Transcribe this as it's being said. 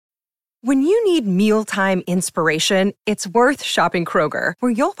When you need mealtime inspiration, it's worth shopping Kroger,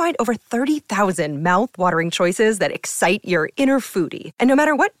 where you'll find over 30,000 mouth-watering choices that excite your inner foodie. And no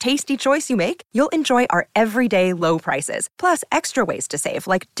matter what tasty choice you make, you'll enjoy our everyday low prices, plus extra ways to save,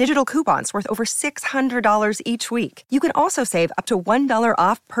 like digital coupons worth over $600 each week. You can also save up to $1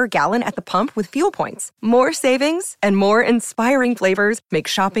 off per gallon at the pump with fuel points. More savings and more inspiring flavors make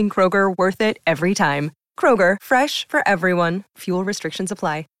shopping Kroger worth it every time. Kroger, fresh for everyone. Fuel restrictions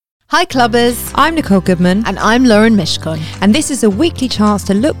apply. Hi Clubbers, I'm Nicole Goodman. and I'm Lauren Mishkon. And this is a weekly chance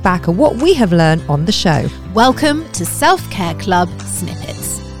to look back at what we have learned on the show. Welcome to Self-Care Club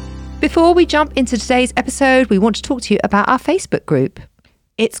Snippets. Before we jump into today's episode, we want to talk to you about our Facebook group.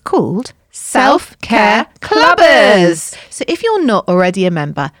 It's called Self-Care Clubbers. So if you're not already a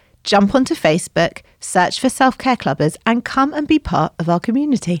member, jump onto Facebook, search for Self-Care Clubbers and come and be part of our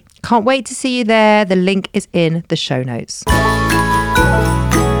community. Can't wait to see you there. The link is in the show notes.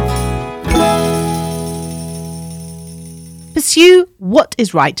 Pursue what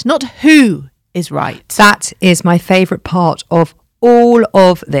is right, not who is right. That is my favourite part of all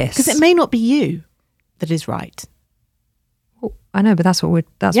of this. Because it may not be you that is right. Oh, I know, but that's what we're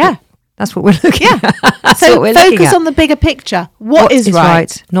that's Yeah. what we're looking at. That's So what we're looking focus at. on the bigger picture. What is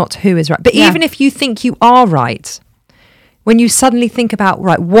right? Not who is right. But Yeah. even if you think you are right, when you suddenly think about,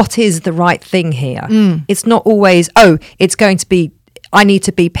 right, what is the right thing here? It's not always, it's going to be, I need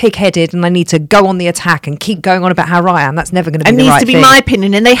to be pig-headed and I need to go on the attack and keep going on about how right I am. That's never going to be It the needs right to be thing. my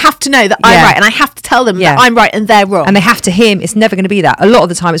opinion, and they have to know that I'm Yeah. right, and I have to tell them Yeah. that I'm right and they're wrong. And they have to hear me. It's never going to be that. A lot of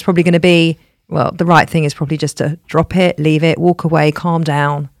the time it's probably going to be, well, the right thing is probably just to drop it, leave it, walk away, calm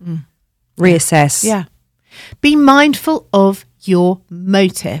down, reassess. Yeah. Be mindful of your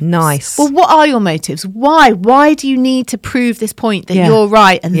motive. Nice. Well, what are your motives? Why? Why do you need to prove this point that Yeah. you're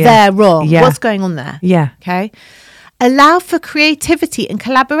right and Yeah. they're wrong? Yeah. What's going on there? Yeah. Okay. Allow for creativity and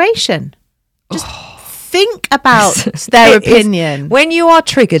collaboration. Just think about their It is- opinion. When you are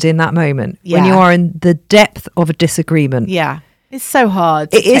triggered in that moment, when you Yeah. are in the depth of a disagreement, Yeah. It's so hard.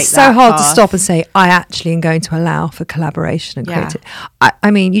 To it is take so that hard to path. stop and say, I actually am going to allow for collaboration and Yeah. creativity.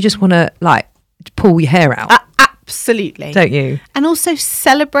 I mean, you just want to like pull your hair out, Absolutely. don't you? And also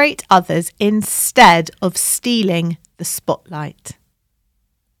celebrate others instead of stealing the spotlight.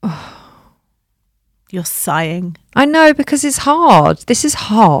 You're sighing. I know, because it's hard. This is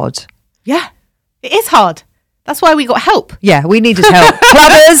hard. Yeah, it is hard. That's why we got help. Yeah, we needed help.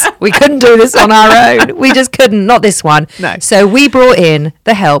 Clubbers, we couldn't do this on our own. We just couldn't, not this one. No. So we brought in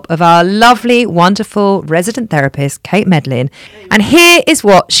the help of our lovely, wonderful resident therapist, Kate Medlin. And here is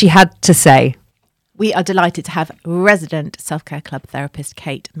what she had to say. We are delighted to have resident Self-Care Club therapist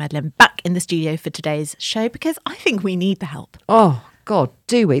Kate Medlin back in the studio for today's show because I think we need the help. Oh, God,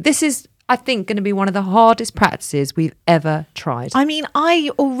 do we? This is, I think, going to be one of the hardest practices we've ever tried. I mean, I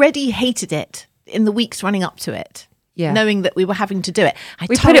already hated it in the weeks running up to it. Yeah. Knowing that we were having to do it.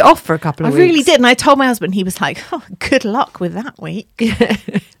 We put it off for a couple of I really weeks. did. And I told my husband, he was like, oh, good luck with that week.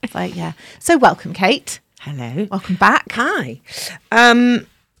 It's like, yeah. So welcome, Kate. Hello. Welcome back. Hi.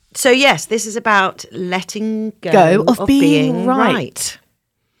 So yes, this is about letting Go go of being right.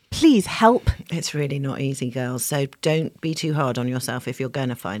 Please help. It's really not easy, girls. So don't be too hard on yourself if you're going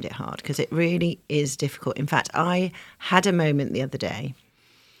to find it hard, because it really is difficult. In fact, I had a moment the other day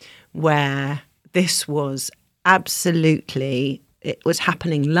where this was absolutely, it was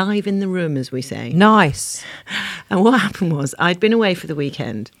happening live in the room, as we say. Nice. And what happened was I'd been away for the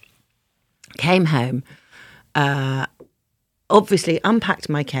weekend, came home, obviously unpacked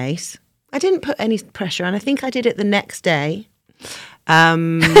my case. I didn't put any pressure on. I think I did it the next day.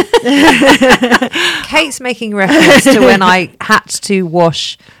 Kate's making reference to when I had to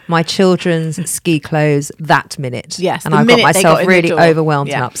wash my children's ski clothes that minute. Yes, and the I got minute they myself got in the really door. overwhelmed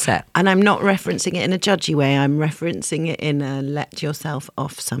Yeah. and upset. And I'm not referencing it in a judgy way. I'm referencing it in a let yourself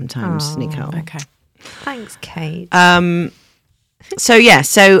off sometimes, Nicole. Okay. Thanks, Kate.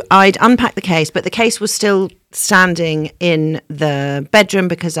 So I'd unpacked the case, but the case was still standing in the bedroom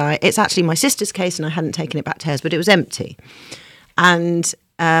because it's actually my sister's case and I hadn't taken it back to hers, but it was empty. And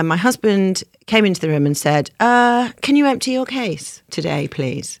my husband came into the room and said, can you empty your case today,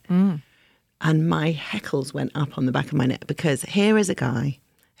 please? And my heckles went up on the back of my neck, because here is a guy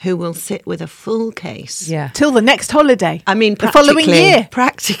who will sit with a full case. Yeah. Till the next holiday. I mean, the following year.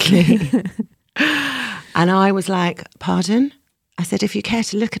 Practically. And I was like, pardon? I said, if you care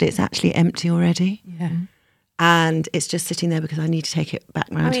to look at it, it's actually empty already. Yeah. And it's just sitting there because I need to take it back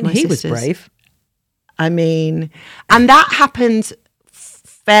round I to mean, my he sisters. was brave. I mean, and that happens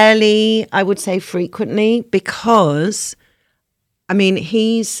fairly, I would say, frequently, because, I mean,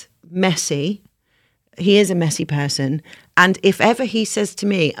 he's messy. he is a messy person. And if ever he says to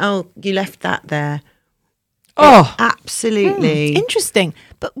me, "Oh, you left that there," absolutely Interesting.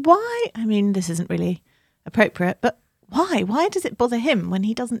 But why? I mean, this isn't really appropriate, but why? Why does it bother him when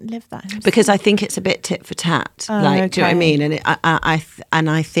he doesn't live that himself? Because I think it's a bit tit for tat. Do you know what I mean? And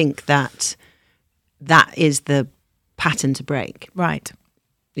I think that is the pattern to break. Right.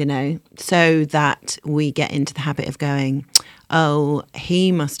 You know, so that we get into the habit of going, "Oh,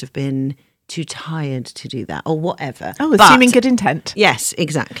 he must have been too tired to do that," or whatever. Oh, assuming good intent. Yes,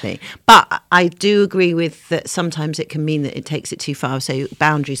 exactly. But I do agree with that. Sometimes it can mean that it takes it too far. So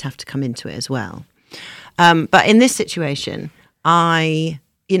boundaries have to come into it as well. But in this situation, I,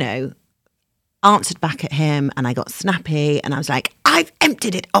 answered back at him, and I got snappy, and I was like, "I've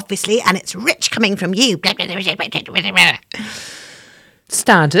emptied it, obviously, and it's rich coming from you."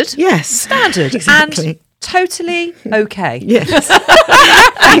 Standard. Yes. Standard. Exactly. And totally okay. Yes.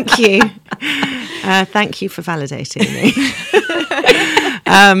 Thank you. Thank you for validating me.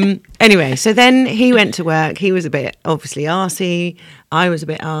 Anyway, so then he went to work. He was a bit obviously arsey. I was a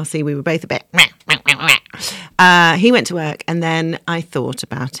bit arsey. We were both a bit. He went to work, and then I thought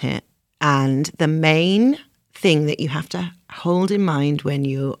about it. And the main thing that you have to hold in mind when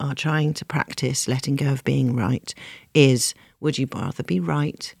you are trying to practice letting go of being right is, would you rather be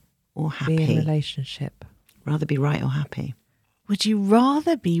right or happy? Be in a relationship. Rather be right or happy? Would you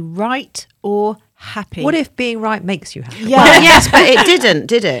rather be right or happy? What if being right makes you happy? Yeah. Well, yes, but it didn't,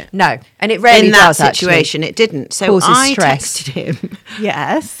 did it? No, and it rarely in that does, situation, actually. it didn't. So Causes I stress. texted him,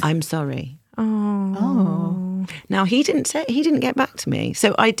 Yes. "I'm sorry." Oh. Now he didn't get back to me.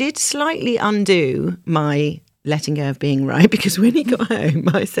 So I did slightly undo my letting go of being right, because when he got home,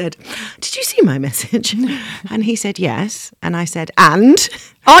 I said, "Did you see my message?" And he said, "Yes." And I said, "And?"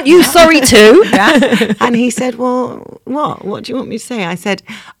 Aren't you sorry too? Yeah. And he said, "Well, what? What do you want me to say?" I said,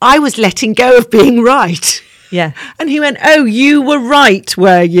 "I was letting go of being right." Yeah. And he went, "Oh, you were right,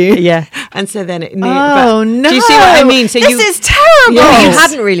 were you?" Yeah. And so then it. Oh, no. Do you see what I mean? So this is terrible. Well, you Yes.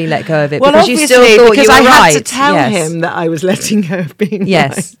 hadn't really let go of it Well, because you still obviously, thought because you were I right. had to tell Yes. him that I was letting go of being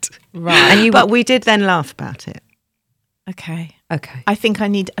Yes. right. And you But we did then laugh about it. Okay. Okay. I think I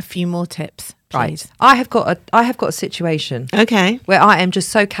need a few more tips, please. Right. I have got a situation Okay. where I am just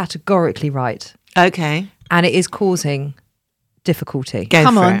so categorically right, Okay. and it is causing difficulty. Go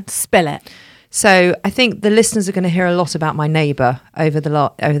Come for on, it. spill it. So I think the listeners are going to hear a lot about my neighbour over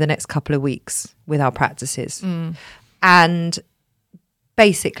the next couple of weeks with our practices, and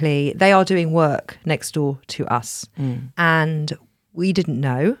basically they are doing work next door to us, and we didn't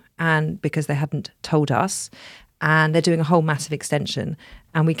know, and because they hadn't told us, and they're doing a whole massive extension,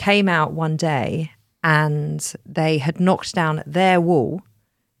 and we came out one day and they had knocked down their wall,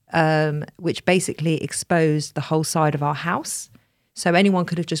 which basically exposed the whole side of our house. So anyone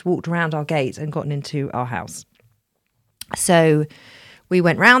could have just walked around our gate and gotten into our house. So we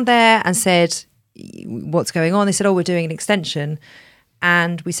went round there and said, "What's going on?" They said, "Oh, we're doing an extension."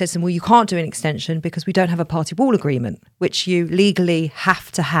 And we said to them, "Well, you can't do an extension because we don't have a party wall agreement, which you legally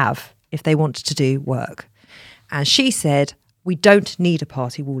have to have if they want to do work." And she said, "We don't need a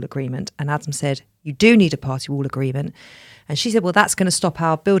party wall agreement." And Adam said, "You do need a party wall agreement." And she said, "Well, that's going to stop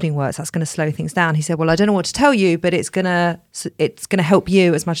our building works. That's going to slow things down." He said, "Well, I don't know what to tell you, but it's going to help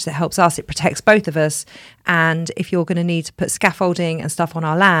you as much as it helps us. It protects both of us. And if you're going to need to put scaffolding and stuff on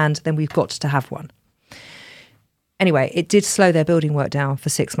our land, then we've got to have one." Anyway, it did slow their building work down for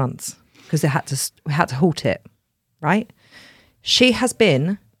 6 months because we had to halt it, right? She has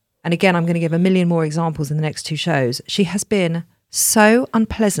been, and again, I'm going to give a million more examples in the next 2 shows. She has been so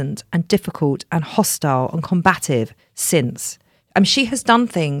unpleasant and difficult and hostile and combative since. I mean, she has done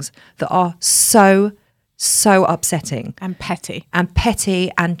things that are so upsetting And petty.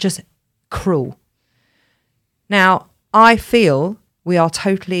 and just cruel. Now, I feel we are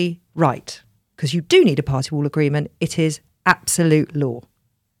totally right because you do need a party wall agreement. It is absolute law.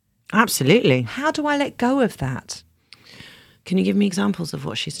 Absolutely. How do I let go of that? Can you give me examples of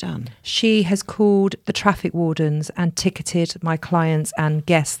what she's done? She has called the traffic wardens and ticketed my clients and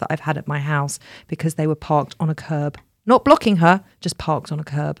guests that I've had at my house because they were parked on a curb. Not blocking her, just parked on a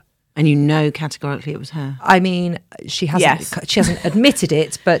curb. And you know categorically it was her. I mean, she hasn't admitted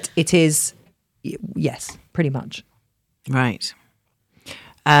it, but it is, yes, pretty much. Right.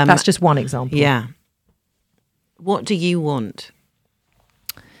 That's just one example. Yeah. What do you want?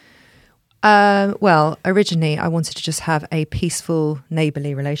 Well, originally I wanted to just have a peaceful,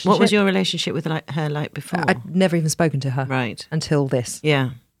 neighbourly relationship. What was your relationship with her like before? I'd never even spoken to her. Right. Until this. Yeah.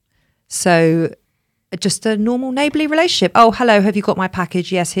 So just a normal neighbourly relationship. "Oh, hello, have you got my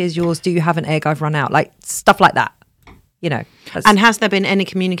package? Yes, here's yours. Do you have an egg? I've run out." Like stuff like that. you know. And has there been any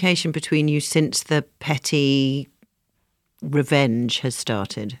communication between you since the petty revenge has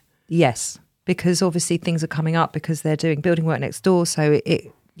started? Yes, because obviously things are coming up because they're doing building work next door. So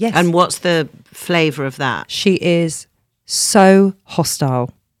yes. And what's the flavour of that? She is so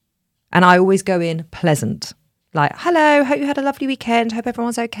hostile. And I always go in pleasant. Like, hello, hope you had a lovely weekend. Hope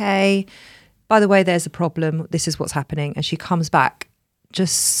everyone's okay. By the way, there's a problem. This is what's happening. And she comes back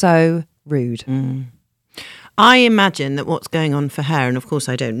just so rude. I imagine that what's going on for her, and of course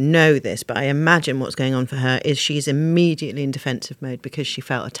I don't know this, but I imagine what's going on for her is she's immediately in defensive mode because she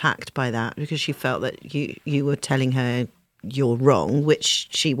felt attacked by that, because she felt that you were telling her you're wrong, which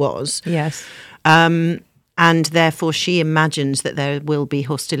she was. Yes. And therefore she imagines that there will be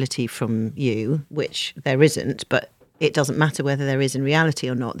hostility from you, which there isn't, but it doesn't matter whether there is in reality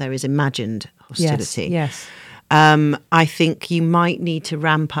or not. There is imagined hostility. Yes. I think you might need to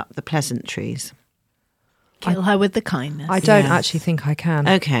ramp up the pleasantries. Kill her with the kindness. I don't actually think I can.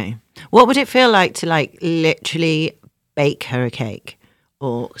 Okay. What would it feel like to literally bake her a cake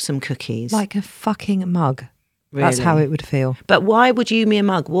or some cookies? Like a fucking mug. Really? That's how it would feel. But why would you me a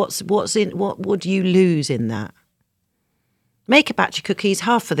mug? What would you lose in that? Make a batch of cookies,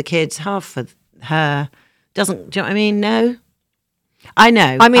 half for the kids, half for her. Do you know what I mean? No. I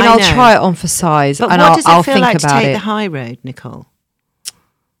know. I mean, I'll know. try it on for size, But and what does it I'll feel think like to about take it. the high road, Nicole?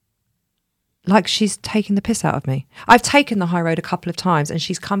 Like she's taking the piss out of me. I've taken the high road a couple of times and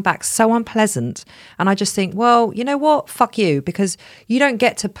she's come back so unpleasant. And I just think, well, you know what? Fuck you, because you don't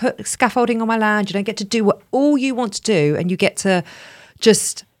get to put scaffolding on my land. You don't get to do what all you want to do, and you get to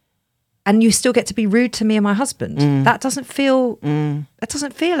and you still get to be rude to me and my husband. That doesn't feel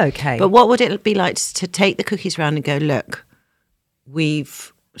okay. But what would it be like to take the cookies round and go, look,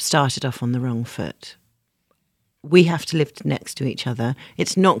 we've started off on the wrong foot. We have to live next to each other.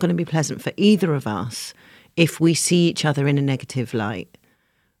 It's not going to be pleasant for either of us if we see each other in a negative light.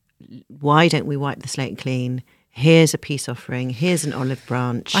 Why don't we wipe the slate clean? Here's a peace offering. Here's an olive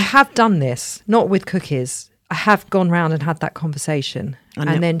branch. I have done this, not with cookies. I have gone round and had that conversation.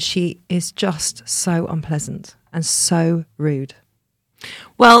 And then she is just so unpleasant and so rude.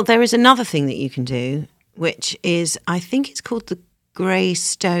 Well, there is another thing that you can do, which is, I think it's called the grey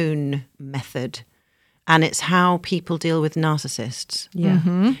stone method. And it's how people deal with narcissists.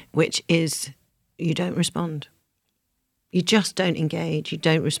 Yeah. Which is, you don't respond. You just don't engage. You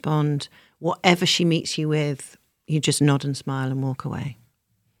don't respond. Whatever she meets you with, you just nod and smile and walk away.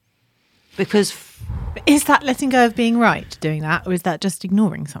 Because... Is that letting go of being right, doing that? Or is that just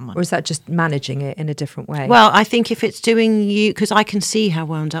ignoring someone? Or is that just managing it in a different way? Well, I think if it's doing you... Because I can see how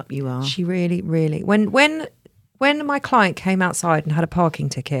wound up you are. She really, really... When my client came outside and had a parking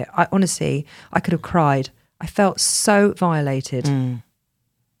ticket, I honestly could have cried. I felt so violated.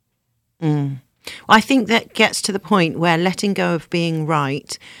 I think that gets to the point where letting go of being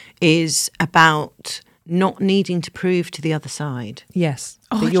right is about not needing to prove to the other side. Yes,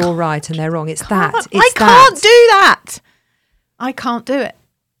 that you're right and they're wrong. It's that. I can't do that. I can't do it.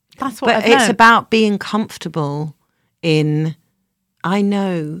 That's what I've But it's learned. about being comfortable in... I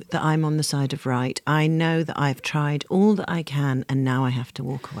know that I'm on the side of right. I know that I've tried all that I can and now I have to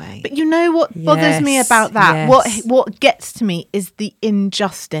walk away. But you know what bothers me about that? Yes. What gets to me is the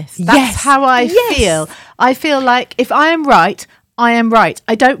injustice. That's Yes. how I Yes. feel. I feel like if I am right, I am right.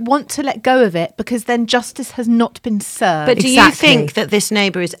 I don't want to let go of it because then justice has not been served. But do you think that this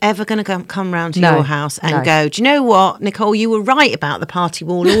neighbour is ever going to come round to your house and go, do you know what, Nicole, you were right about the party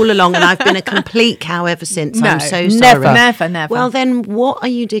wall all along and I've been a complete cow ever since. I'm so sorry. Never. Well, then what are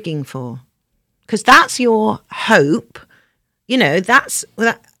you digging for? Because that's your hope. You know,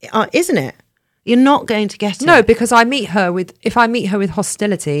 isn't it? You're not going to get it. No, because if I meet her with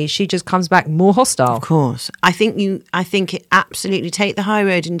hostility, she just comes back more hostile. Of course. I think it absolutely take the high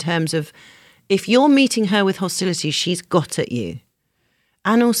road in terms of if you're meeting her with hostility, she's got at you.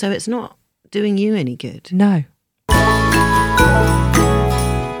 And also it's not doing you any good. No.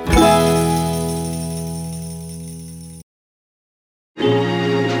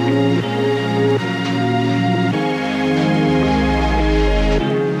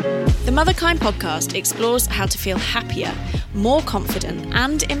 The Motherkind podcast explores how to feel happier, more confident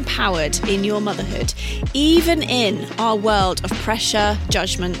and empowered in your motherhood, even in our world of pressure,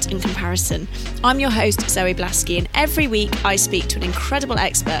 judgment and comparison. I'm your host, Zoe Blaskey, and every week I speak to an incredible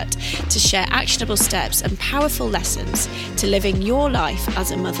expert to share actionable steps and powerful lessons to living your life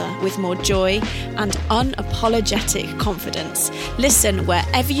as a mother with more joy and unapologetic confidence. Listen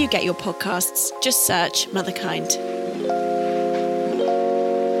wherever you get your podcasts, just search Motherkind.